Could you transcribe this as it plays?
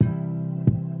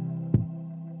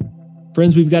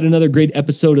Friends, we've got another great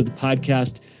episode of the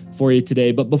podcast for you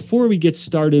today. But before we get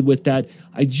started with that,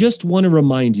 I just want to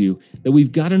remind you that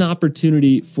we've got an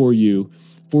opportunity for you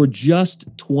for just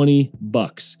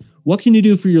 $20. What can you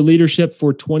do for your leadership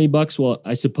for $20? Well,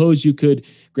 I suppose you could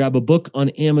grab a book on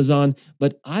Amazon,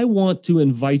 but I want to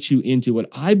invite you into what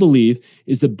I believe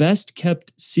is the best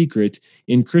kept secret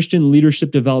in Christian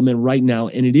leadership development right now,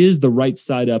 and it is the Right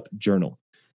Side Up Journal.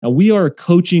 Now, we are a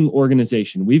coaching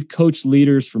organization. We've coached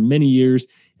leaders for many years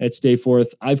at Stay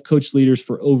Forth. I've coached leaders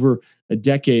for over a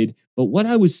decade. But what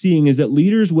I was seeing is that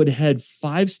leaders would head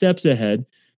 5 steps ahead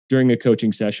during a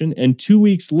coaching session, and 2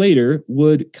 weeks later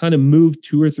would kind of move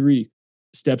 2 or 3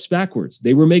 steps backwards.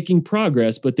 They were making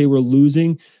progress, but they were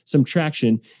losing some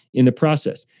traction in the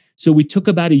process. So we took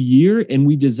about a year and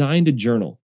we designed a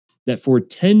journal that for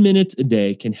 10 minutes a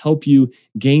day can help you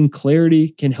gain clarity,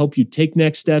 can help you take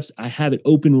next steps. I have it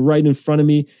open right in front of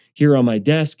me here on my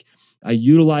desk. I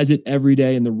utilize it every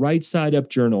day. And the Right Side Up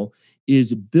Journal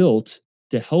is built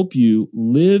to help you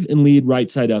live and lead right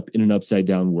side up in an upside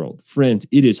down world. Friends,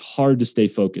 it is hard to stay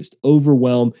focused.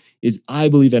 Overwhelm is, I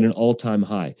believe, at an all-time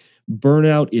high.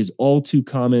 Burnout is all too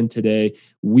common today.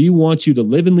 We want you to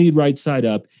live and lead right side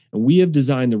up, and we have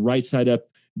designed the Right Side Up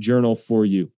Journal for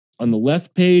you. On the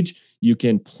left page, you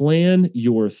can plan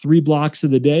your 3 blocks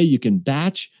of the day. You can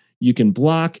batch, you can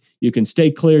block, you can stay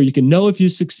clear. You can know if you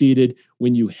succeeded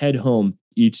when you head home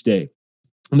each day.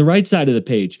 On the right side of the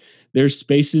page, there's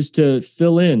spaces to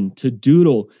fill in, to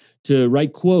doodle, to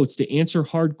write quotes, to answer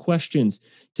hard questions,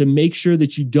 to make sure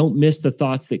that you don't miss the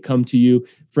thoughts that come to you.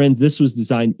 Friends, this was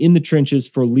designed in the trenches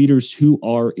for leaders who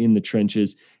are in the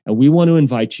trenches. And we want to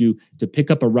invite you to pick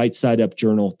up a Right Side Up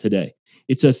Journal today.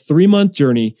 It's a 3-month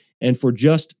journey. And for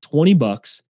just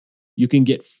 $20, you can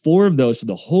get 4 of those for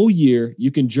the whole year. You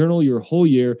can journal your whole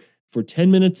year for 10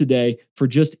 minutes a day for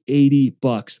just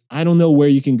 $80. I don't know where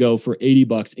you can go for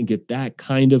 $80 and get that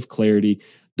kind of clarity,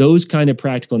 those kind of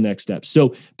practical next steps.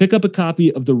 So pick up a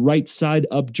copy of the Right Side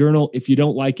Up Journal. If you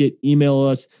don't like it, email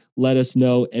us, let us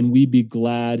know, and we'd be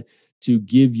glad to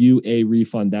give you a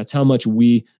refund. That's how much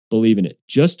we believe in it.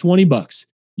 Just $20.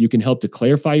 You can help to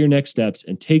clarify your next steps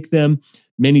and take them.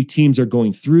 Many teams are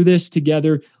going through this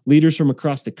together. Leaders from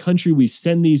across the country, we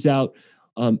send these out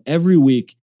every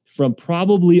week from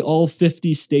probably all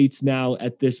 50 states now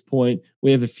at this point.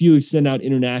 We have a few we've sent out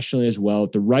internationally as well.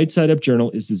 The Right Side Up Journal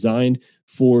is designed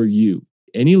for you.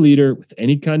 Any leader with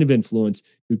any kind of influence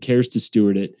who cares to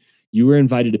steward it, you are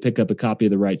invited to pick up a copy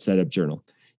of the Right Side Up Journal.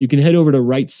 You can head over to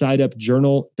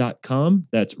rightsideupjournal.com.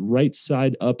 That's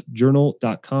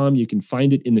rightsideupjournal.com. You can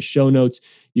find it in the show notes.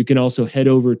 You can also head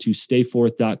over to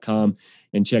stayforth.com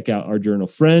and check out our journal.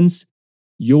 Friends,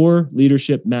 your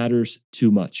leadership matters too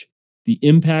much. The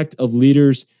impact of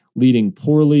leaders leading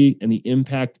poorly and the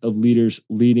impact of leaders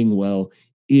leading well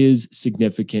is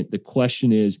significant. The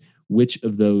question is, which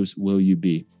of those will you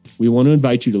be? We want to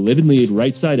invite you to live and lead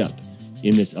right side up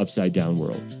in this upside down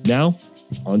world. Now,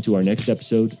 on to our next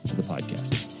episode of the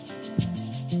podcast.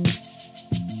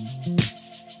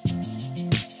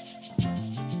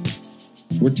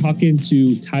 We're talking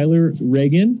to Tyler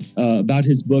Reagan about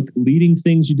his book, Leading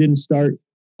Things You Didn't Start.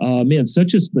 Man,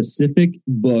 such a specific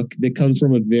book that comes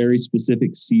from a very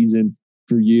specific season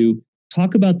for you.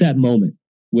 Talk about that moment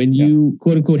when you,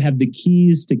 quote unquote, have the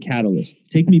keys to Catalyst.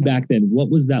 Take me back then. What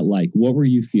was that like? What were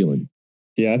you feeling?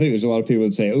 Yeah, I think there's a lot of people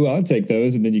that say, "Oh, I'll take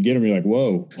those," and then you get them, you're like,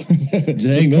 "Whoa,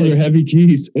 dang, those are heavy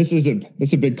keys." This is a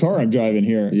big car I'm driving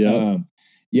here. Yeah,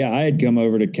 I had come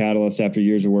over to Catalyst after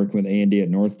years of working with Andy at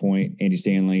North Point, Andy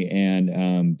Stanley,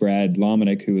 and Brad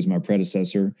Lomenick, who was my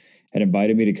predecessor, had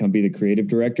invited me to come be the creative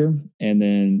director, and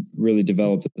then really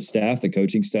develop the staff, the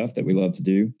coaching stuff that we love to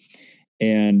do.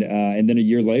 And then a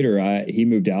year later, he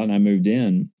moved out and I moved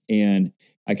in, and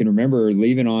I can remember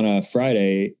leaving on a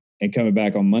Friday and coming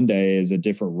back on Monday is a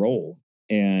different role.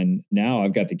 And now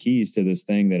I've got the keys to this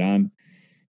thing that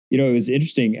it was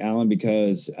interesting, Alan,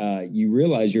 because you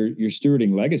realize you're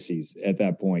stewarding legacies at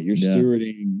that point. You're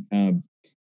stewarding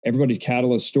everybody's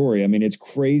Catalyst story. I mean, it's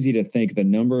crazy to think the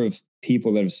number of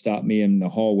people that have stopped me in the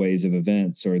hallways of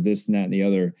events or this and that and the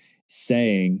other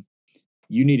saying,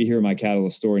 you need to hear my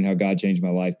Catalyst story and how God changed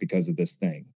my life because of this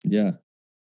thing. Yeah.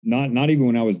 Not even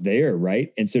when I was there,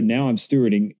 right? And so now I'm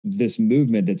stewarding this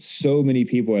movement that so many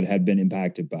people had been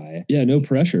impacted by. Yeah, no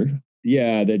pressure.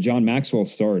 Yeah, that John Maxwell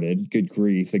started. Good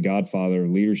grief, the godfather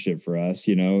of leadership for us,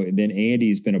 And then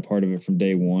Andy's been a part of it from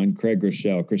day one. Craig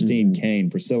Rochelle, Christine Kane,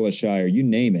 Priscilla Shire, you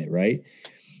name it, right?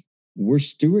 We're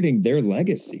stewarding their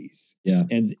legacies. Yeah.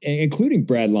 And including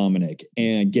Brad Lomenick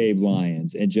and Gabe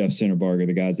Lyons and Jeff Centerbarger,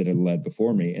 the guys that had led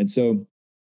before me. And so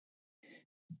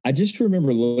I just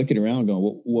remember looking around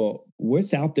going, well,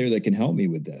 what's out there that can help me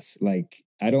with this? Like,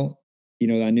 I don't,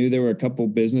 I knew there were a couple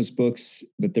business books,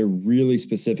 but they're really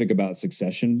specific about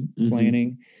succession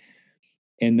planning.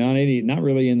 And not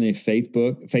really in the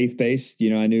faith-based.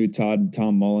 I knew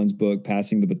Tom Mullen's book,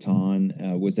 Passing the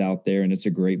Baton, was out there, and it's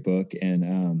a great book.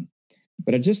 And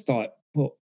but I just thought,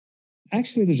 well,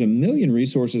 actually, there's a million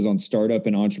resources on startup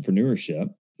and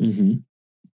entrepreneurship.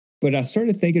 But I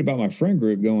started thinking about my friend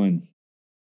group, going,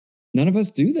 none of us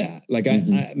do that. Like,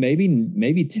 I maybe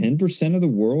 10% of the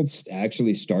world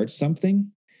actually starts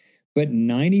something, but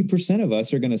 90% of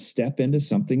us are going to step into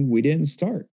something we didn't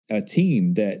start. A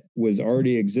team that was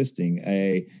already existing,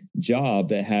 a job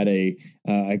that had a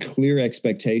clear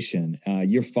expectation.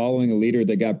 You're following a leader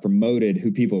that got promoted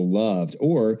who people loved,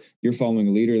 or you're following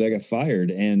a leader that got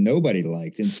fired and nobody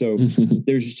liked. And so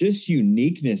there's just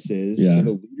uniquenesses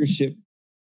to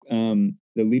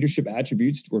the leadership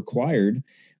attributes required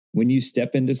when you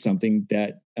step into something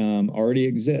that already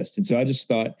exists. And so I just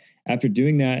thought, after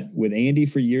doing that with Andy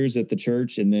for years at the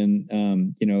church, and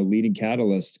then leading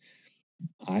Catalyst,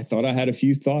 I thought I had a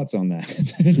few thoughts on that.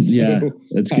 So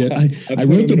that's good. I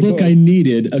wrote the book I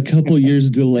needed, a couple years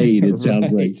delayed, it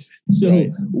sounds like. So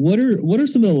what are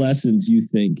some of the lessons you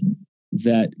think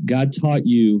that God taught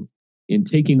you in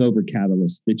taking over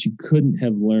Catalyst that you couldn't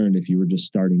have learned if you were just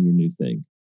starting your new thing?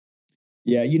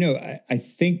 Yeah, I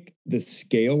think the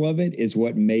scale of it is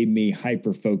what made me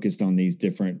hyper-focused on these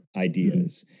different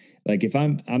ideas. Like, if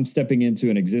I'm stepping into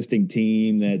an existing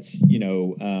team that's,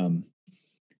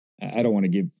 I don't want to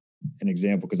give an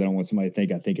example because I don't want somebody to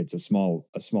think I think it's a small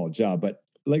job, but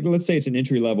like, let's say it's an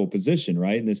entry level position,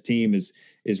 right? And this team is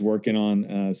working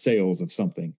on sales of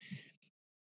something.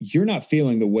 You're not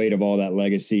feeling the weight of all that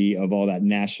legacy, of all that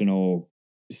national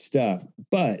stuff,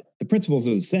 but the principles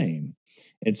are the same.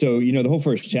 And so, the whole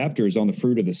first chapter is on the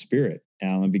fruit of the Spirit,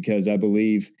 Alan, because I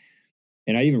believe,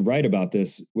 and I even write about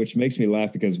this, which makes me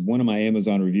laugh because one of my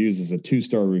Amazon reviews is a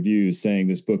 2-star review saying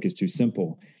this book is too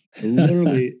simple.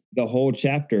 Literally, the whole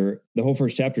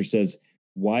first chapter says,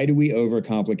 why do we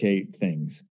overcomplicate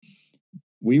things?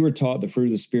 We were taught the fruit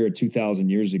of the Spirit 2,000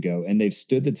 years ago, and they've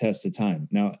stood the test of time.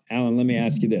 Now, Alan, let me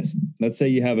ask you this. Let's say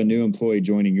you have a new employee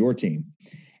joining your team,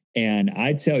 and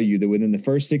I tell you that within the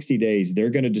first 60 days, they're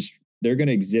going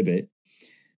to exhibit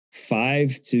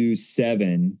 5 to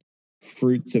 7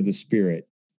 fruits of the Spirit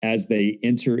as they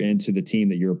enter into the team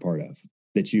that you're a part of,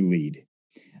 that you lead.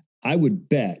 I would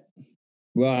bet.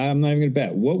 Well, I'm not even going to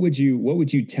bet. What would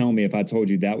you tell me if I told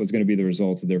you that was going to be the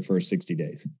results of their first 60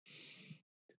 days?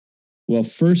 Well,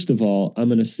 first of all, I'm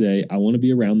going to say I want to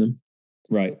be around them.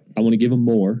 Right. I want to give them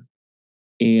more.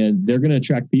 And they're going to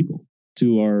attract people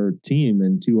to our team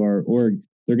and to our org.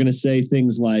 They're going to say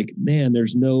things like, man,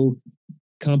 there's no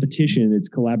competition. It's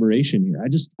collaboration here.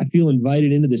 I feel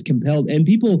invited into this, compelled. And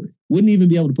people wouldn't even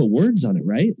be able to put words on it,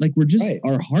 right? Like, we're just,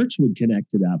 our hearts would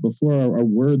connect to that before our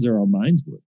words or our minds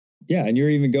would. Yeah, and you're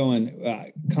even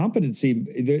going competency.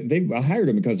 I hired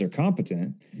them because they're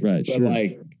competent, right? But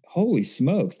like, holy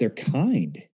smokes, they're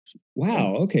kind.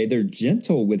 Wow, okay, they're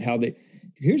gentle with how they.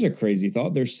 Here's a crazy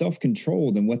thought: they're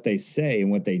self-controlled in what they say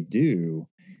and what they do.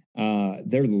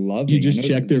 They're loving. You just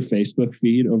check their Facebook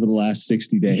feed over the last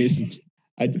 60 days.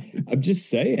 I'm just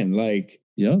saying, like,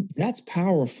 that's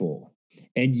powerful,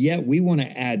 and yet we want to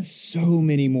add so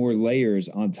many more layers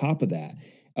on top of that.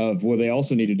 Of, well, they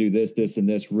also need to do this, this, and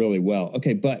this really well.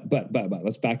 Okay, but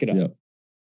let's back it up. Yep.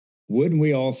 Wouldn't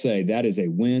we all say that is a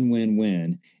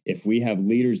win-win-win if we have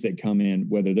leaders that come in,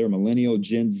 whether they're millennial,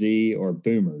 Gen Z, or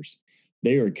boomers,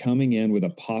 they are coming in with a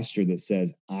posture that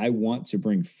says, I want to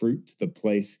bring fruit to the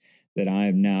place that I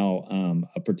am now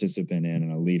a participant in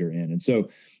and a leader in. And so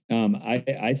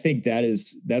I think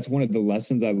that's one of the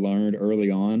lessons I learned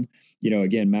early on.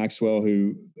 Again, Maxwell,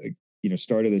 who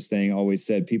started this thing, always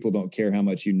said, people don't care how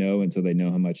much you know until they know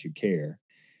how much you care.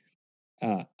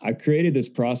 I created this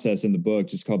process in the book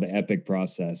just called the EPIC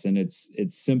process. And it's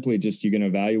simply just, you're going to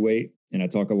evaluate. And I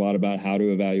talk a lot about how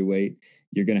to evaluate.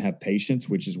 You're going to have patience,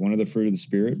 which is one of the fruit of the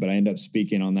Spirit, but I end up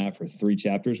speaking on that for 3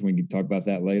 chapters. We can talk about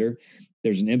that later.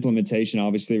 There's an implementation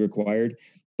obviously required,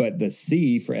 but the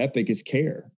C for EPIC is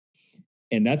care.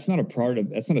 And that's not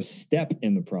a step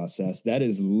in the process. That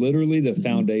is literally the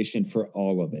foundation for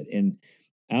all of it. And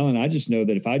Alan, I just know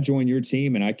that if I join your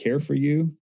team and I care for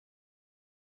you,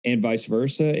 and vice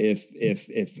versa,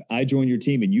 if I join your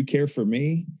team and you care for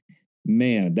me,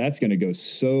 man, that's going to go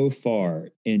so far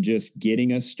in just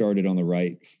getting us started on the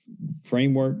right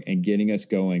framework and getting us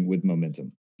going with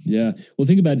momentum. Yeah. Well,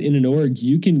 think about it. In an org,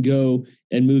 you can go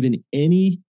and move in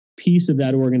any piece of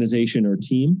that organization or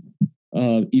team.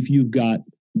 If you've got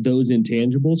those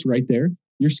intangibles right there,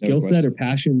 Your skill set or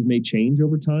passions may change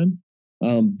over time.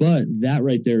 But that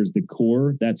right there is the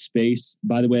core, that space.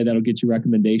 By the way, that'll get you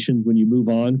recommendations when you move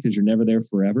on, because you're never there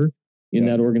forever in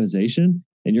that organization.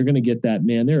 And you're going to get that,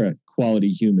 man, they're a quality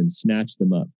human, snatch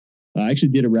them up. I actually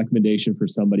did a recommendation for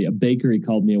somebody. A bakery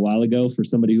called me a while ago for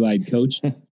somebody who I had coached.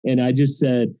 And I just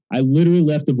said, I literally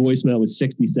left a voicemail with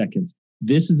 60 seconds.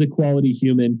 This is a quality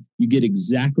human. You get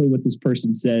exactly what this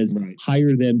person says. Right.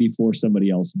 Hire them before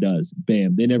somebody else does.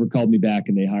 Bam. They never called me back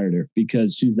and they hired her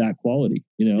because she's that quality,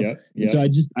 you know? Yep. So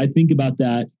I think about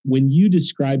that. When you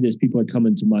describe this, people are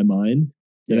coming to my mind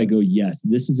that I go, yes,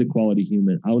 this is a quality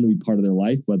human. I want to be part of their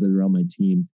life, whether they're on my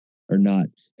team or not.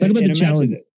 Talk about the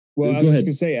challenge. Well, I was just going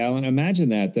to say, Alan, imagine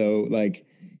that though. Like,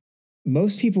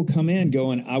 most people come in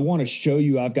going, I want to show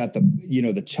you I've got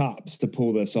the chops to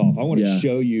pull this off. I want to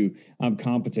show you I'm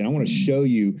competent. I want to show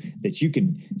you that you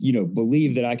can,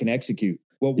 believe that I can execute.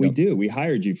 Well, we do. We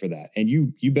hired you for that. And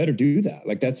you better do that.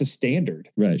 Like, that's a standard.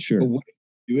 Right. Sure. But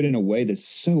do it in a way that's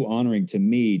so honoring to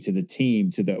me, to the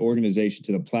team, to the organization,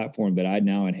 to the platform that I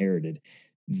now inherited.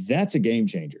 That's a game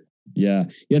changer. Yeah.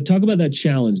 Yeah. Talk about that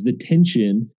challenge, the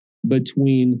tension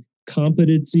between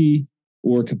competency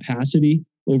or capacity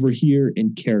over here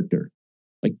and character.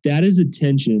 Like, that is a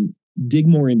tension. Dig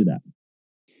more into that.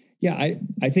 Yeah,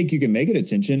 I think you can make it a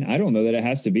tension. I don't know that it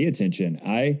has to be a tension.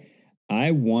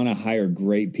 I want to hire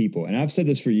great people. And I've said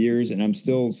this for years and I'm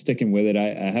still sticking with it.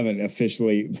 I haven't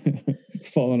officially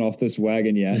fallen off this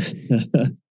wagon yet.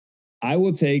 I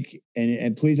will take,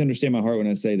 and please understand my heart when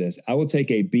I say this, I will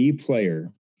take a B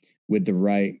player with the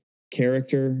right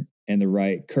character and the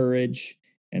right courage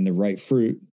and the right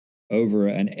fruit over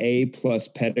an A+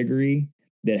 pedigree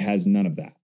that has none of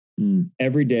that.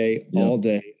 Every day, all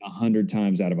day, 100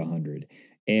 times out of 100.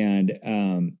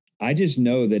 And I just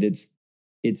know that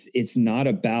it's not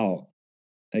about,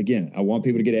 again, I want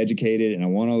people to get educated and I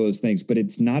want all those things, but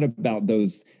it's not about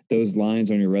those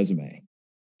lines on your resume.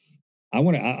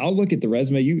 I'll look at the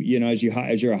resume, as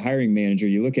you're a hiring manager,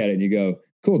 you look at it and you go,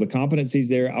 cool, the competency's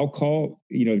there. I'll call,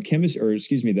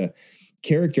 the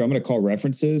character, I'm going to call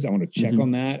references. I want to check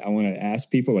on that. I want to ask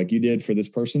people like you did for this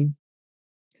person.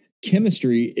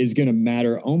 Chemistry is going to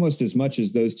matter almost as much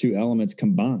as those two elements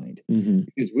combined,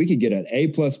 because we could get an A+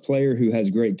 player who has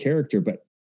great character, but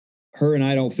her and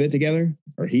I don't fit together,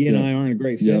 or he and I aren't a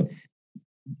great fit.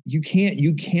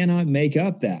 You cannot make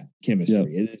up that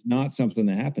chemistry. It is not something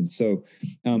that happens. So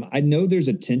I know there's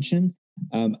a tension.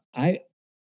 And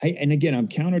again, I'm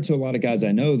counter to a lot of guys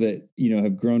I know that,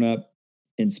 have grown up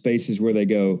in spaces where they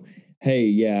go, hey,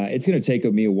 it's going to take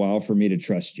me a while for me to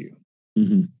trust you.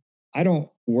 I don't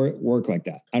work like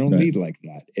that. I don't lead like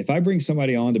that. If I bring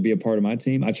somebody on to be a part of my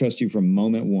team, I trust you from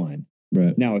moment one.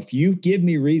 Right. Now, if you give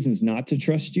me reasons not to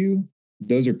trust you,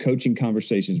 those are coaching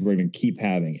conversations we're going to keep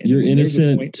having. And you're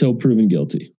innocent till proven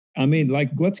guilty. I mean,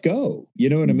 like, let's go. You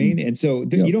know what I mean? And so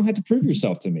you don't have to prove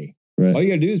yourself to me. Right. All you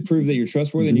got to do is prove that you're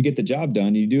trustworthy and you get the job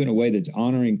done. You do it in a way that's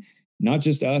honoring not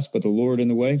just us, but the Lord in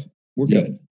the way. We're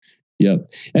good.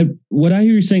 Yep. And what I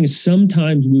hear you saying is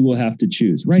sometimes we will have to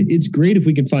choose, right? It's great if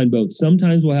we can find both.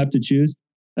 Sometimes we'll have to choose.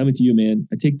 I'm with you, man.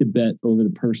 I take the bet over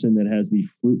the person that has the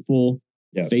fruitful,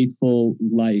 faithful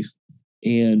life.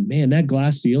 And man, that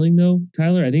glass ceiling though,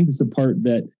 Tyler, I think that's the part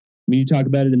that, when you talk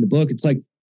about it in the book, it's like,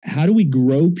 how do we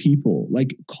grow people?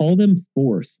 Like, call them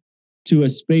forth to a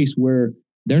space where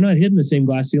they're not hitting the same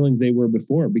glass ceilings they were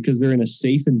before, because they're in a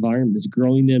safe environment that's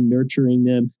growing them, nurturing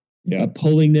them,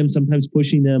 pulling them, sometimes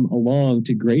pushing them along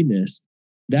to greatness.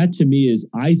 That to me is,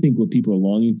 I think, what people are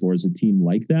longing for is a team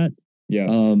like that.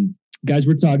 Guys,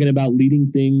 we're talking about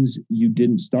leading things you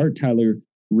didn't start. Tyler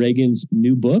Reagan's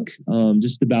new book,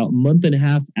 just about a month and a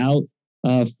half out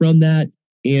from that.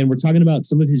 And we're talking about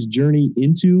some of his journey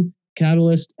into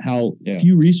Catalyst, how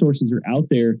few resources are out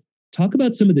there. Talk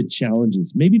about some of the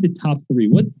challenges, maybe the top three.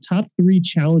 What top three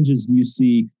challenges do you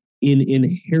see in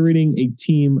inheriting a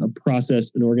team, a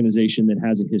process, an organization that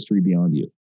has a history beyond you?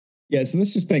 Yeah, so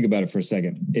let's just think about it for a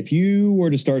second. If you were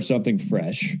to start something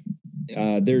fresh,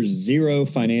 there's zero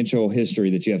financial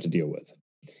history that you have to deal with.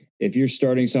 If you're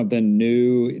starting something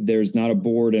new, there's not a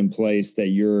board in place that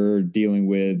you're dealing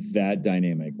with that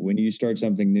dynamic. When you start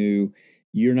something new,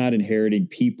 you're not inheriting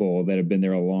people that have been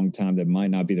there a long time that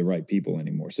might not be the right people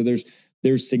anymore. So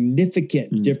there's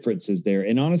significant differences there.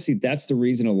 And honestly, that's the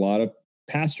reason a lot of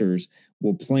pastors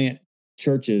will plant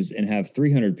churches and have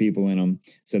 300 people in them,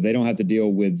 so they don't have to deal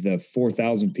with the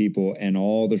 4,000 people and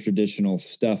all the traditional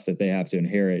stuff that they have to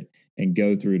inherit and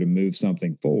go through to move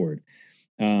something forward.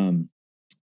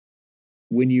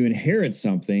 When you inherit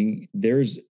something,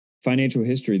 there's financial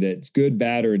history that's good,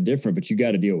 bad, or indifferent, but you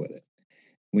got to deal with it.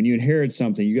 When you inherit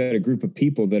something, you got a group of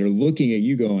people that are looking at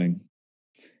you going,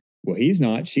 Well, he's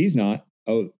not, she's not.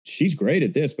 Oh, she's great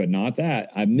at this, but not that.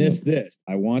 I missed this.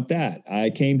 I want that. I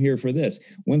came here for this.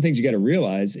 One thing you got to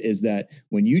realize is that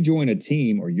when you join a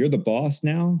team or you're the boss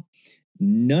now,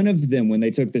 none of them, when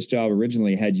they took this job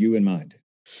originally, had you in mind.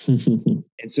 And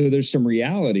so there's some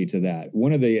reality to that.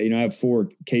 One of the, I have 4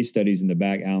 case studies in the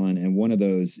back, Alan, and one of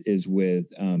those is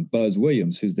with Buzz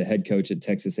Williams, who's the head coach at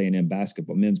Texas A&M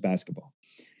basketball, men's basketball.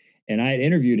 And I had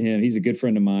interviewed him. He's a good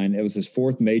friend of mine. It was his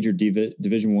 4th major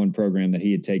Division I program that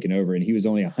he had taken over, and he was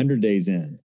only 100 days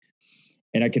in.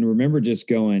 And I can remember just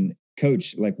going,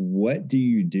 Coach, like, what do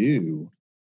you do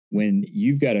when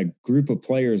you've got a group of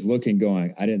players looking,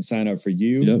 going, I didn't sign up for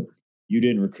you. Yep. You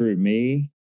didn't recruit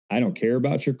me. I don't care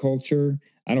about your culture.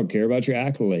 I don't care about your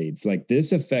accolades. Like,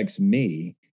 this affects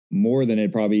me more than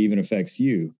it probably even affects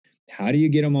you. How do you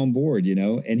get them on board,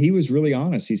 And he was really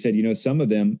honest. He said, some of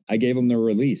them, I gave them their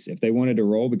release if they wanted to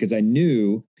roll, because I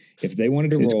knew if they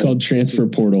wanted to roll. It's called transfer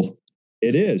portal.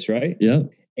 It is, right? Yeah.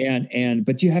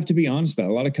 But you have to be honest about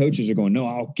it. A lot of coaches are going, no,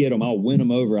 I'll get them. I'll win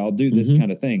them over. I'll do this kind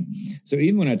of thing. So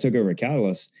even when I took over at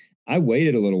Catalyst, I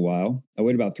waited a little while. I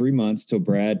waited about 3 months till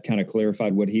Brad kind of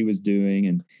clarified what he was doing.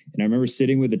 And I remember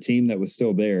sitting with the team that was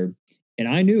still there. And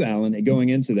I knew, Alan, going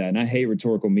into that, and I hate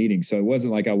rhetorical meetings. So it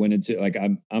wasn't like I went into, like,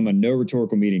 I'm a no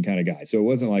rhetorical meeting kind of guy. So it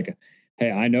wasn't like,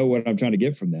 hey, I know what I'm trying to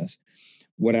get from this.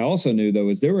 What I also knew, though,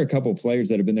 is there were a couple of players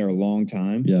that have been there a long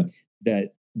time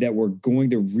that were going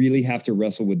to really have to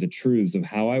wrestle with the truths of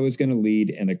how I was going to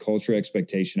lead and the culture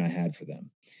expectation I had for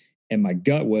them. And my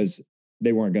gut was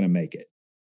they weren't going to make it.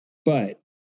 But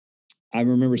I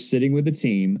remember sitting with the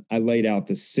team. I laid out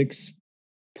the 6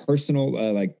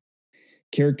 personal,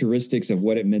 characteristics of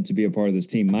what it meant to be a part of this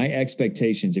team, my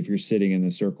expectations if you're sitting in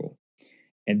the circle.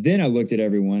 And then I looked at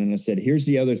everyone and I said, here's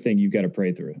the other thing you've got to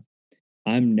pray through.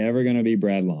 I'm never going to be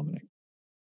Brad Lomenick.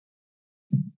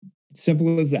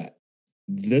 Simple as that.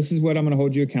 This is what I'm going to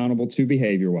hold you accountable to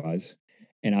behavior-wise,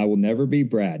 and I will never be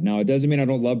Brad. Now, it doesn't mean I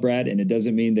don't love Brad, and it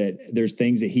doesn't mean that there's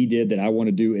things that he did that I want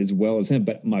to do as well as him.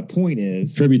 But my point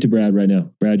is... Tribute to Brad right now.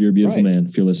 Brad, you're a beautiful man,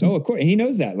 if you're listening. Oh, of course. And he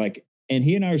knows that. And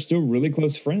he and I are still really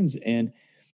close friends.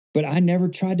 But I never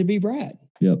tried to be Brad.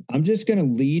 Yep. I'm just going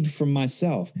to lead from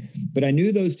myself. But I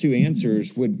knew those 2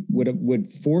 answers would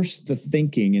force the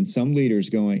thinking in some leaders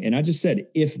going. And I just said,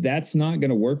 if that's not going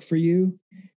to work for you,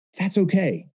 that's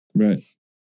okay. Right.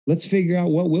 Let's figure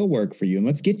out what will work for you, and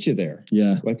let's get you there.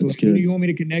 Yeah. Who do you want me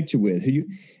to connect you with?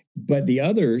 But the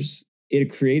others,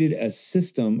 it created a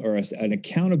system or an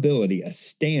accountability, a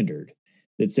standard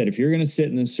that said, if you're going to sit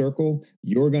in this circle,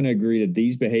 you're going to agree to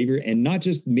these behavior, and not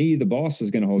just me, the boss is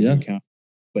going to hold you accountable,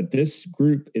 but this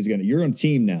group is you're on a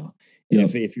team now. And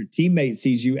if your teammate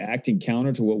sees you acting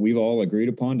counter to what we've all agreed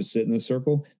upon to sit in this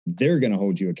circle, they're going to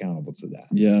hold you accountable to that.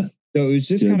 Yeah. So it was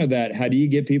just kind of that. How do you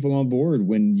get people on board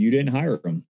when you didn't hire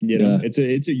them? It's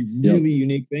a really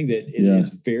unique thing that is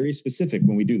very specific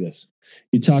when we do this.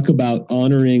 You talk about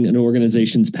honoring an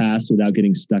organization's past without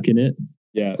getting stuck in it.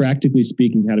 Yeah. Practically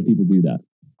speaking, how do people do that?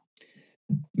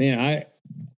 Man,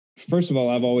 first of all,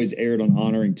 I've always erred on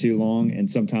honoring too long, and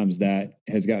sometimes that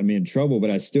has gotten me in trouble, but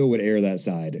I still would err that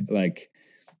side.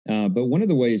 But one of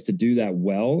the ways to do that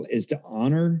well is to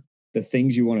honor the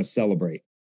things you want to celebrate.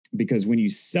 Because when you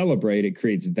celebrate, it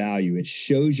creates value. It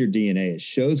shows your DNA. It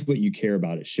shows what you care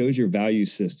about. It shows your value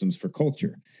systems for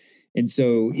culture. And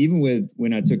so even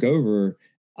when I took over,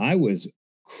 I was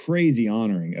crazy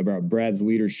honoring about Brad's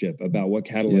leadership, about what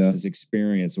Catalyst has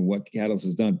experienced and what Catalyst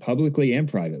has done publicly and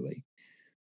privately.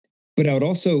 But I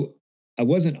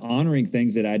wasn't honoring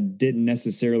things that I didn't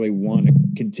necessarily want to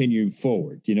continue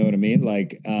forward. You know what I mean?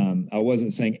 I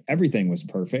wasn't saying everything was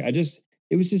perfect.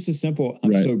 It was just a simple,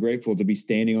 I'm so grateful to be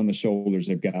standing on the shoulders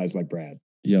of guys like Brad.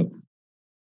 Yep.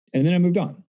 And then I moved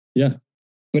on. Yeah.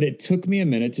 But it took me a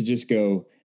minute to just go,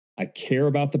 I care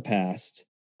about the past.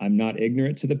 I'm not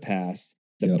ignorant to the past.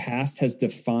 The past has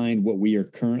defined what we are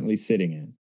currently sitting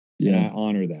in. Yeah. And I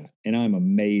honor that. And I'm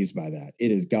amazed by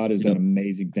that. God has done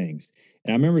amazing things.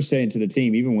 And I remember saying to the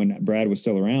team, even when Brad was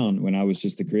still around, when I was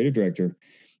just the creative director,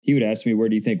 he would ask me, where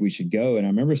do you think we should go? And I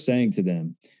remember saying to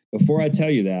them, before I tell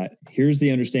you that, here's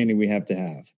the understanding we have to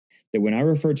have, that when I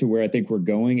refer to where I think we're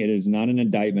going, it is not an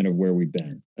indictment of where we've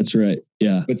been. That's right.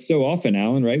 Yeah. But so often,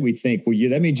 Alan, right, we think, well,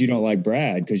 that means you don't like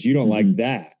Brad because you don't like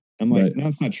that. I'm like, no,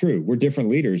 it's not true. We're different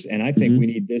leaders. And I think we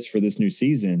need this for this new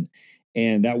season.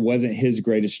 And that wasn't his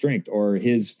greatest strength or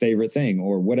his favorite thing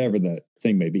or whatever the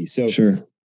thing may be. So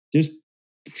just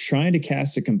trying to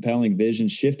cast a compelling vision,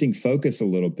 shifting focus a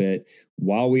little bit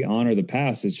while we honor the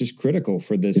past is just critical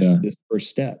for this first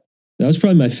step. That was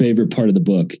probably my favorite part of the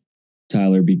book,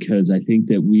 Tyler, because I think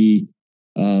that we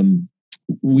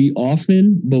we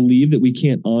often believe that we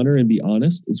can't honor and be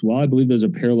honest as well. I believe those are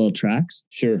parallel tracks.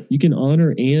 Sure. You can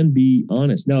honor and be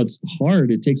honest. Now, it's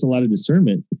hard. It takes a lot of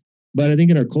discernment. But I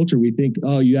think in our culture, we think,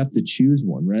 oh, you have to choose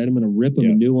one, right? I'm going to rip them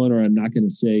a new one, or I'm not going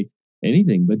to say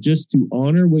anything. But just to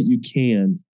honor what you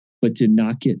can, but to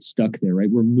not get stuck there, right?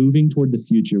 We're moving toward the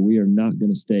future. We are not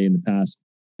going to stay in the past.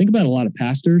 Think about a lot of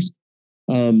pastors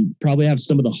probably have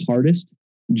some of the hardest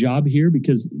job here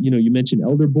because, you mentioned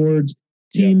elder boards,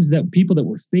 teams that people that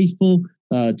were faithful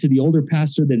to the older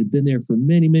pastor that had been there for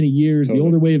many, many years, the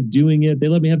older way of doing it. They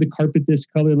let me have the carpet this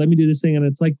color. Let me do this thing. And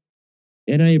it's like,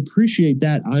 and I appreciate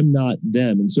that. I'm not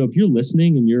them. And so if you're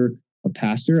listening and you're a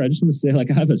pastor, I just want to say, I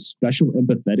have a special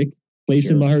empathetic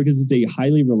place in my heart because it's a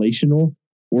highly relational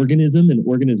organism and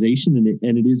organization,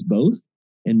 and it is both.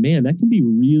 And man, that can be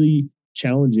really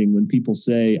challenging when people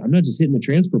say, I'm not just hitting the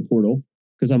transfer portal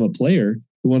because I'm a player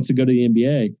who wants to go to the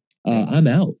NBA. I'm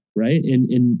out, right?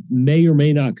 And may or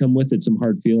may not come with it some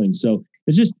hard feelings. So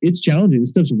it's challenging. This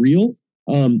stuff's real.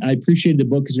 I appreciated the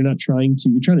book because you're trying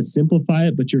to simplify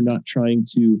it, but you're not trying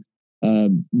to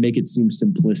make it seem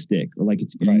simplistic or like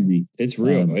it's easy. It's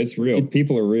real. It's real.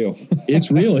 People are real.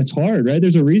 It's real. It's hard, right?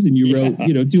 There's a reason you wrote,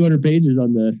 200 pages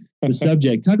on the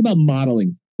subject. Talk about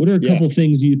modeling. What are a couple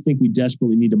things you think we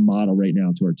desperately need to model right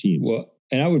now to our teams? Well,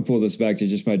 and I would pull this back to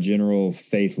just my general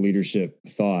faith leadership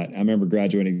thought. I remember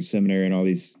graduating seminary and all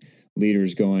these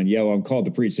leaders going, I'm called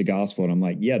to preach the gospel. And I'm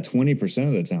like, 20%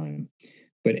 of the time.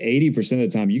 But 80%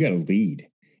 of the time, you got to lead.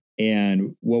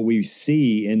 And what we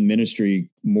see in ministry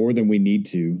more than we need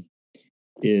to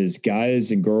is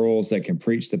guys and girls that can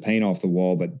preach the paint off the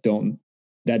wall, but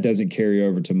that doesn't carry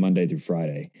over to Monday through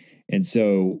Friday. And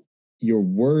so your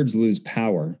words lose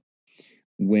power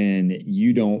when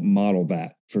you don't model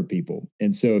that for people.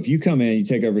 And so if you come in, you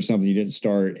take over something you didn't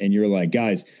start, and you're like,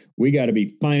 guys, we got to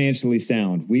be financially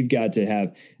sound. We've got to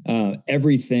have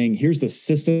everything. Here's the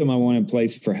system I want in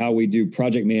place for how we do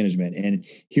project management. And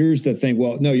here's the thing.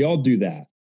 Well, no, y'all do that.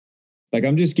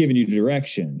 I'm just giving you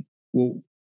direction. Well,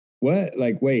 what?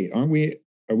 Wait, are we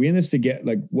in this to get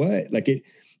what?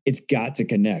 It's got to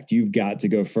connect. You've got to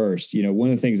go first.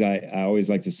 One of the things I always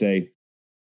like to say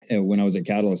when I was at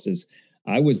Catalyst is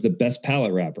I was the best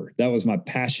pallet wrapper. That was my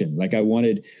passion. I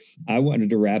wanted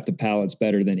to wrap the pallets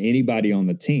better than anybody on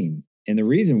the team. And the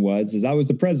reason is I was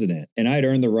the president and I'd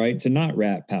earned the right to not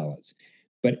wrap pallets.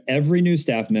 But every new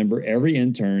staff member, every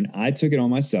intern, I took it on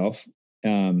myself.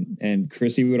 And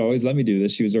Chrissy would always let me do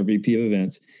this. She was our VP of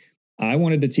events. I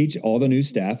wanted to teach all the new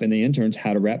staff and the interns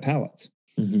how to wrap pallets.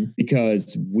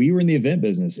 Because we were in the event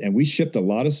business and we shipped a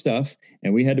lot of stuff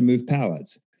and we had to move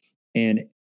pallets. And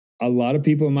a lot of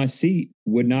people in my seat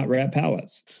would not wrap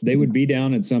pallets. They would be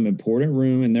down in some important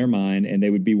room in their mind and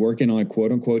they would be working on a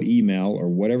quote unquote email or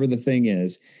whatever the thing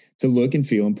is to look and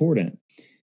feel important.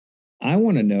 I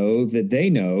want to know that they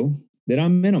know that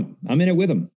I'm in them. I'm in it with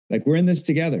them. We're in this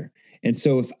together. And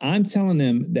so if I'm telling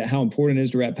them that how important it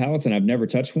is to wrap pallets and I've never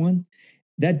touched one,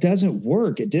 that doesn't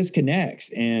work. It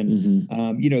disconnects. And,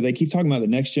 they keep talking about the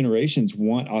next generations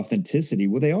want authenticity.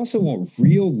 Well, they also want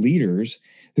real leaders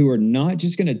who are not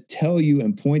just going to tell you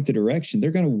and point the direction. They're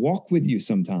going to walk with you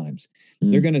sometimes.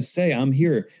 They're going to say, I'm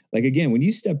here. Again, when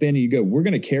you step in and you go, we're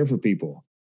going to care for people.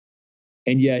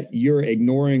 And yet you're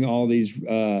ignoring all these,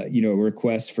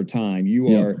 requests for time.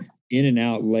 You are in and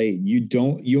out late. You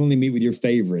only meet with your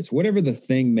favorites, whatever the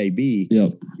thing may be.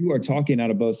 You are talking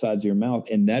out of both sides of your mouth,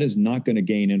 and that is not going to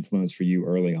gain influence for you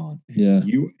early on.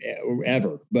 You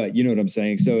ever, but you know what I'm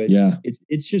saying? So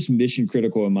it's just mission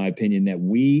critical, in my opinion, that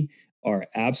we are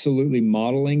absolutely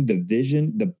modeling the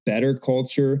vision, the better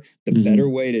culture, the better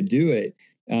way to do it.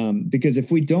 Because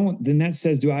if we don't, then that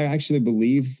says, do I actually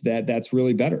believe that that's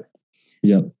really better? I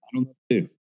don't know what to do.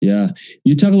 Yeah.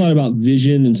 You talk a lot about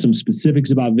vision and some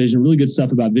specifics about vision, really good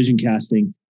stuff about vision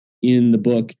casting in the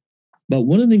book. But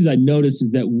one of the things I noticed is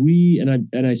that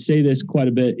and I say this quite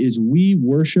a bit, is we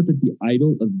worship at the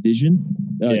idol of vision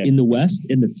in the West.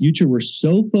 In the future, we're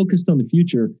so focused on the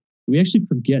future, we actually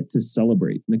forget to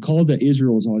celebrate. And the call to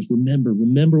Israel is always, remember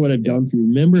what I've done for you.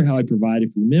 Remember how I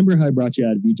provided for you. Remember how I brought you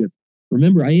out of Egypt.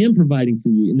 Remember, I am providing for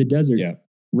you in the desert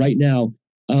right now.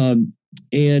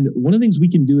 And one of the things we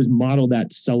can do is model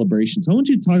that celebration. So I want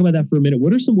you to talk about that for a minute.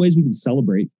 What are some ways we can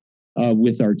celebrate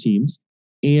with our teams?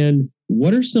 And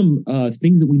what are some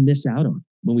things that we miss out on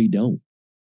when we don't?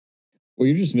 Well,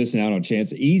 you're just missing out on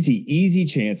chances, easy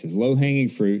chances, low-hanging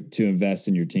fruit to invest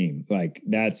in your team.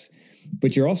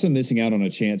 But you're also missing out on a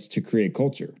chance to create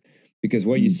culture, because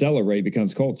what you celebrate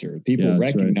becomes culture. People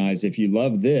recognize if you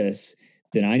love this,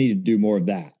 then I need to do more of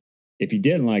that. if you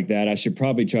didn't like that, I should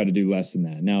probably try to do less than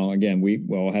that. Now, again, we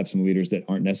will have some leaders that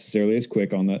aren't necessarily as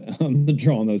quick on the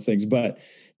draw on those things, but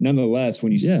nonetheless,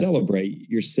 when you celebrate,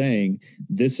 you're saying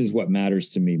this is what matters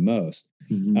to me most.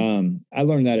 Mm-hmm. I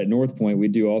learned that at North Point. We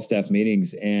do all staff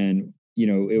meetings, and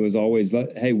it was always,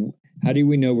 hey, how do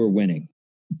we know we're winning?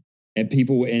 And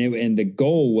people, and the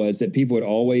goal was that people would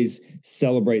always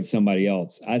celebrate somebody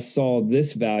else. I saw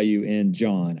this value in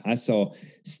John. I saw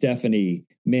Stephanie.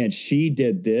 Man, she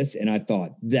did this, and I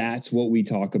thought that's what we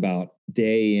talk about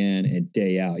day in and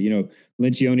day out.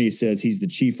 Lencioni says he's the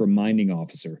chief reminding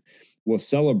officer. Well,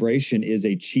 celebration is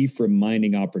a chief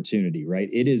reminding opportunity, right?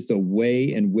 It is the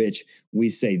way in which we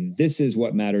say, this is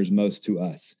what matters most to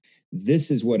us. This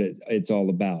is what it's all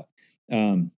about.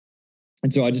 And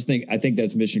so I think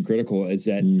that's mission critical, is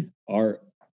that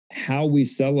how we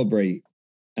celebrate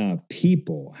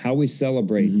people, how we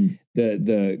celebrate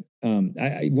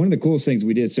one of the coolest things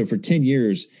we did. So for 10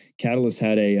 years, Catalyst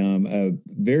had a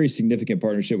very significant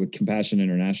partnership with Compassion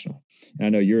International. And I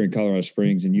know you're in Colorado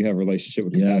Springs and you have a relationship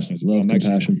with Compassion as well. I'm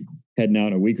actually heading out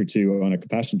in a week or two on a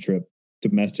Compassion trip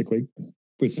domestically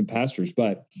with some pastors.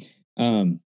 But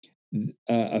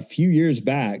a few years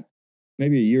back,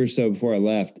 maybe a year or so before I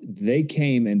left, they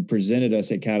came and presented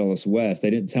us at Catalyst West. They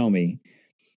didn't tell me,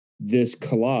 this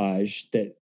collage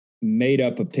that made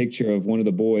up a picture of one of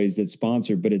the boys that's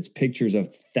sponsored, but it's pictures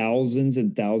of thousands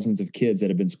and thousands of kids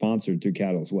that have been sponsored through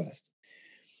Catalyst West.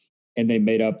 And they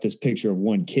made up this picture of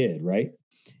one kid, right?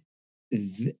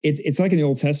 It's like in the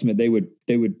Old Testament, they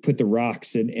would put the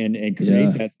rocks and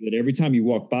create that, so that every time you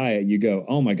walk by it, you go,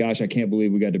 oh my gosh, I can't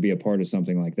believe we got to be a part of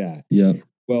something like that. Yeah.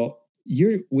 Well,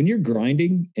 when you're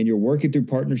grinding and you're working through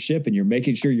partnership and you're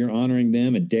making sure you're honoring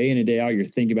them, and day in and day out, you're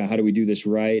thinking about, how do we do this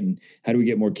right? And how do we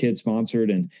get more kids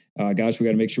sponsored? And gosh, we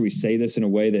got to make sure we say this in a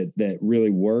way that really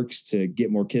works to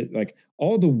get more kids, like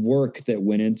all the work that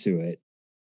went into it.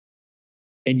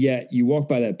 And yet you walk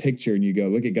by that picture and you go,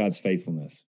 look at God's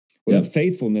faithfulness. Well, that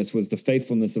faithfulness was the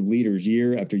faithfulness of leaders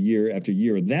year after year after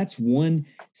year. That's one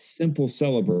simple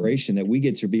celebration that we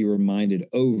get to be reminded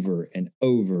over and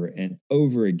over and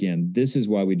over again. This is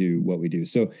why we do what we do.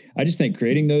 So I just think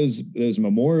creating those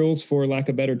memorials, for lack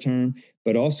of a better term,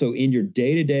 but also in your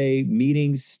day-to-day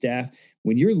meetings, staff,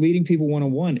 when you're leading people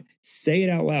one-on-one, say it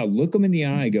out loud, look them in the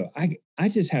eye, go, I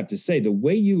just have to say, the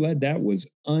way you led that was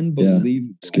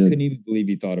unbelievable. I couldn't even believe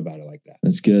you thought about it like that.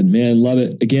 That's good, man. Love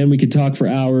it. Again, we could talk for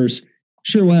hours.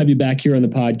 Sure, we'll have you back here on the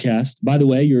podcast. By the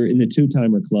way, you're in the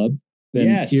 2-timer club.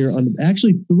 Been here on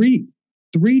actually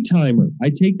three-timer.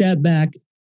 I take that back.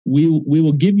 We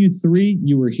will give you 3.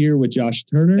 You were here with Josh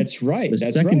Turner. That's right. The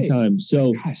second time.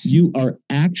 So you are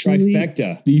actually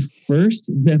trifecta. The first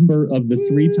member of the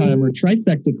 3-timer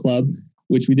trifecta club,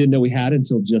 which we didn't know we had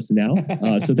until just now.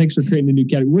 So thanks for creating a new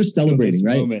category. We're celebrating,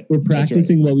 right? Moment. We're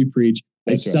practicing what we preach.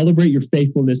 I celebrate your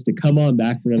faithfulness to come on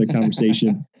back for another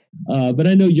conversation. But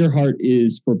I know your heart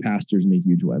is for pastors in a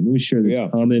huge way. We share this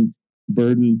common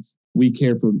burden. We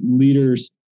care for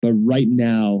leaders, but right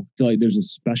now, I feel like there's a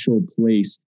special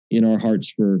place in our hearts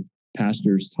for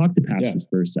pastors. Talk to pastors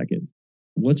for a second.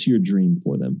 What's your dream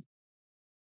for them?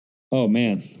 Oh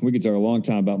man, we could talk a long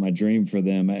time about my dream for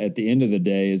them. At the end of the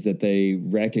day, is that they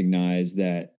recognize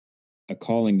that a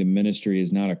calling to ministry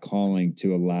is not a calling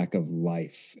to a lack of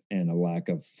life and a lack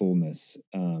of fullness.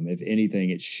 If anything,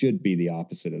 it should be the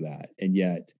opposite of that. And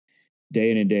yet,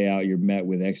 day in and day out, you're met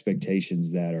with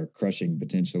expectations that are crushing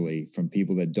potentially from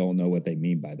people that don't know what they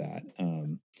mean by that.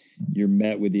 You're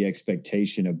met with the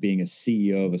expectation of being a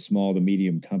CEO of a small to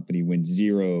medium company when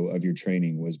 0 of your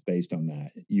training was based on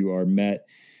that. You are met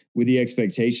with the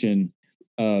expectation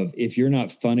of, if you're not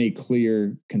funny,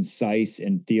 clear, concise,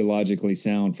 and theologically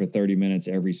sound for 30 minutes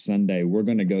every Sunday, we're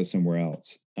going to go somewhere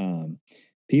else.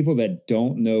 People that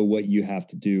don't know what you have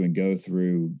to do and go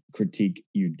through critique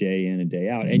you day in and day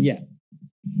out. And yet,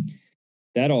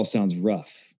 that all sounds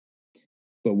rough.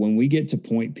 But when we get to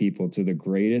point people to the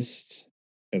greatest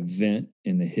event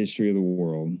in the history of the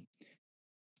world,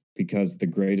 because the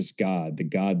greatest God, the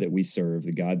God that we serve,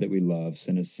 the God that we love,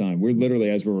 sent his son. We're literally,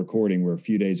 as we're recording, we're a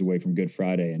few days away from Good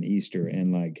Friday and Easter.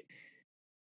 And like,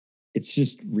 it's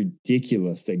just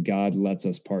ridiculous that God lets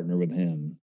us partner with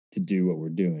him to do what we're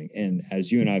doing. And as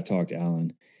you and I have talked,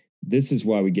 Alan, this is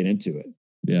why we get into it.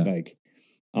 Yeah. Like,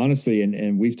 honestly,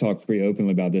 and we've talked pretty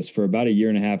openly about this, for about a year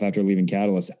and a half after leaving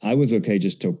Catalyst, I was okay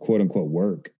just to quote unquote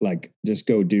work, like just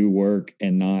go do work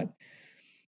and not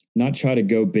try to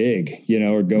go big,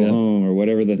 or go home or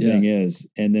whatever the thing is.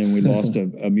 And then we lost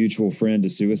a mutual friend to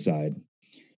suicide.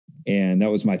 And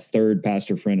that was my 3rd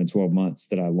pastor friend in 12 months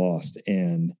that I lost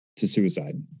and to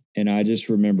suicide. And I just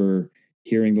remember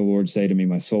hearing the Lord say to me,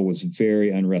 my soul was very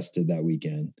unrested that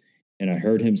weekend. And I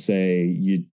heard him say,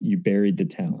 you buried the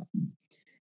talent.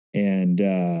 And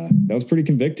that was pretty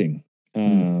convicting.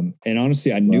 And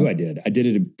honestly, I knew I did. I did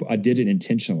it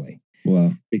intentionally.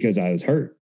 Wow. Because I was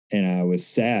hurt and I was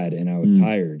sad and I was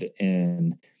tired,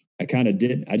 and I kind of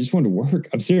didn't. I just wanted to work.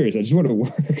 I'm serious. I just wanted to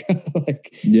work.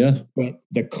 But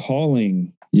the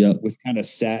calling was kind of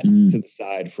sat to the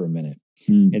side for a minute.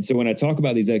 And so when I talk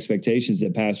about these expectations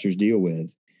that pastors deal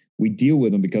with, we deal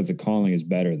with them because the calling is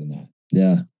better than that.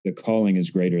 Yeah. The calling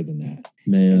is greater than that.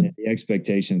 Man. And the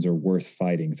expectations are worth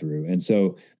fighting through. And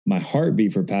so my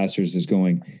heartbeat for pastors is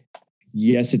going,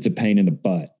 yes, it's a pain in the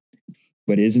butt,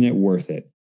 but isn't it worth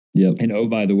it? Yep. And oh,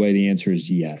 by the way, the answer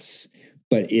is yes.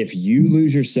 But if you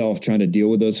lose yourself trying to deal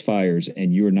with those fires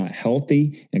and you are not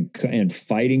healthy and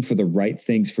fighting for the right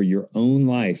things for your own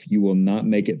life, you will not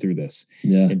make it through this.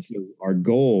 Yeah. And so our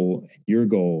goal, your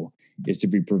goal, is to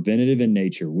be preventative in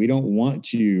nature. We don't want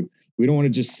to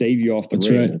just save you off the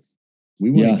rails. Right. We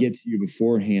want to get to you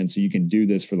beforehand so you can do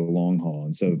this for the long haul.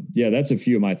 And so, that's a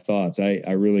few of my thoughts.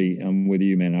 I'm with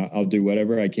you, man. I'll do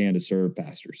whatever I can to serve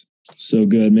pastors. So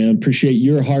good, man. Appreciate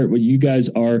your heart, what you guys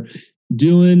are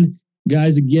doing.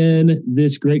 Guys, again,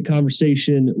 this great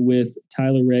conversation with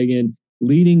Tyler Reagan,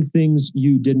 leading things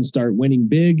you didn't start, winning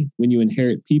big when you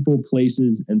inherit people,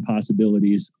 places, and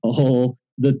possibilities, all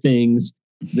the things,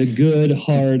 the good,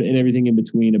 hard, and everything in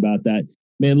between about that.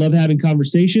 Man, love having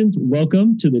conversations.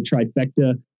 Welcome to the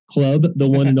Trifecta Club, the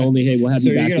one and only. Hey, we'll have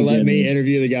you back. So you're going to let me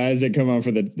interview the guys that come on for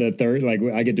the third? Like,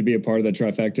 I get to be a part of the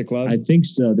Trifecta Club? I think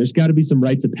so. There's got to be some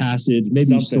rites of passage,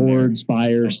 maybe swords,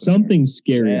 fire, something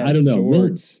scary. I don't know.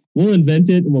 We'll invent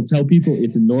it and we'll tell people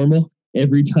it's normal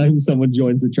every time someone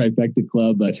joins the Trifecta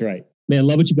Club. But that's right. Man,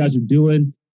 love what you guys are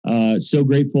doing. So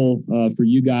grateful for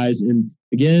you guys. And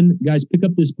again, guys, pick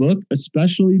up this book,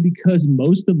 especially because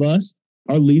most of us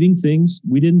are leading things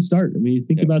we didn't start. I mean, you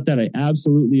think about that. I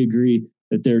absolutely agree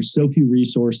that there's so few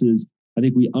resources. I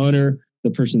think we honor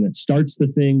the person that starts the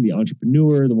thing, the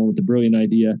entrepreneur, the one with the brilliant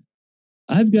idea.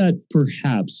 I've got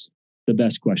perhaps the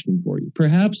best question for you,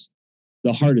 perhaps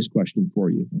the hardest question for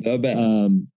you. The best.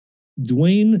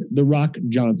 Dwayne "The Rock"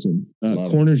 Johnson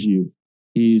corners you.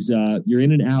 He's you're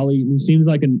in an alley. He seems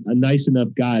like a nice enough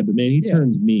guy, but man, he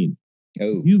turns mean.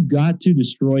 Oh. You've got to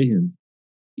destroy him,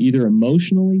 either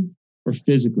emotionally or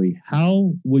physically.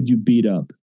 How would you beat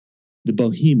up the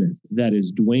behemoth that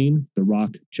is Dwayne "The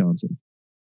Rock" Johnson?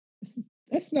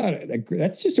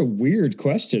 That's just a weird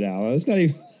question, Al. It's not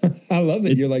even, I love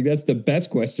it. You're like, that's the best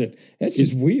question. That's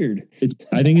just weird.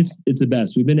 I think it's the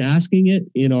best. We've been asking it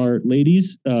in our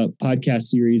ladies podcast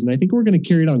series, and I think we're going to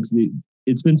carry it on because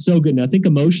it's been so good. And I think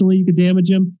emotionally you could damage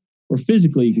him, or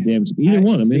physically you could damage him. Either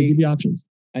one. I'm going to give you options.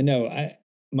 I know.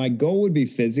 My goal would be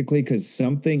physically, because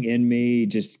something in me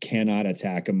just cannot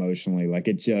attack emotionally. Like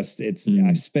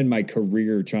I spend my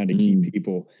career trying to keep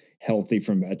people healthy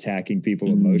from attacking people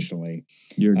emotionally.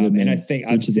 You're a good man. And I think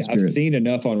I've seen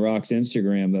enough on Rock's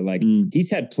Instagram that he's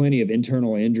had plenty of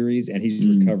internal injuries and he's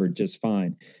recovered just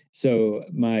fine. So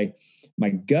my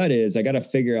gut is I got to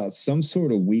figure out some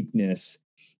sort of weakness.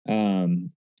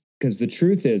 Because the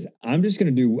truth is I'm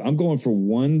going for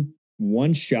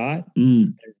one shot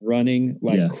and running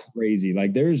like crazy.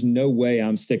 Like there's no way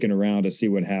I'm sticking around to see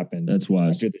what happens. That's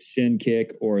wise. After the shin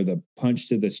kick or the punch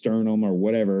to the sternum or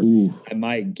whatever I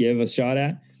might give a shot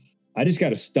at. I just got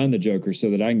to stun the joker so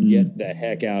that I can get the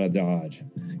heck out of Dodge.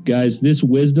 Guys, this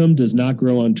wisdom does not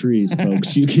grow on trees,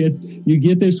 folks. You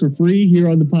get this for free here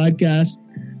on the podcast.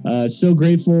 So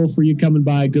grateful for you coming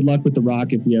by. Good luck with The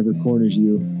Rock if he ever corners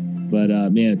you. But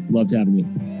man, loved having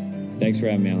you. Thanks for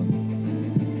having me on.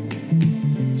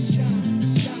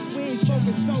 We ain't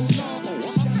focused so long.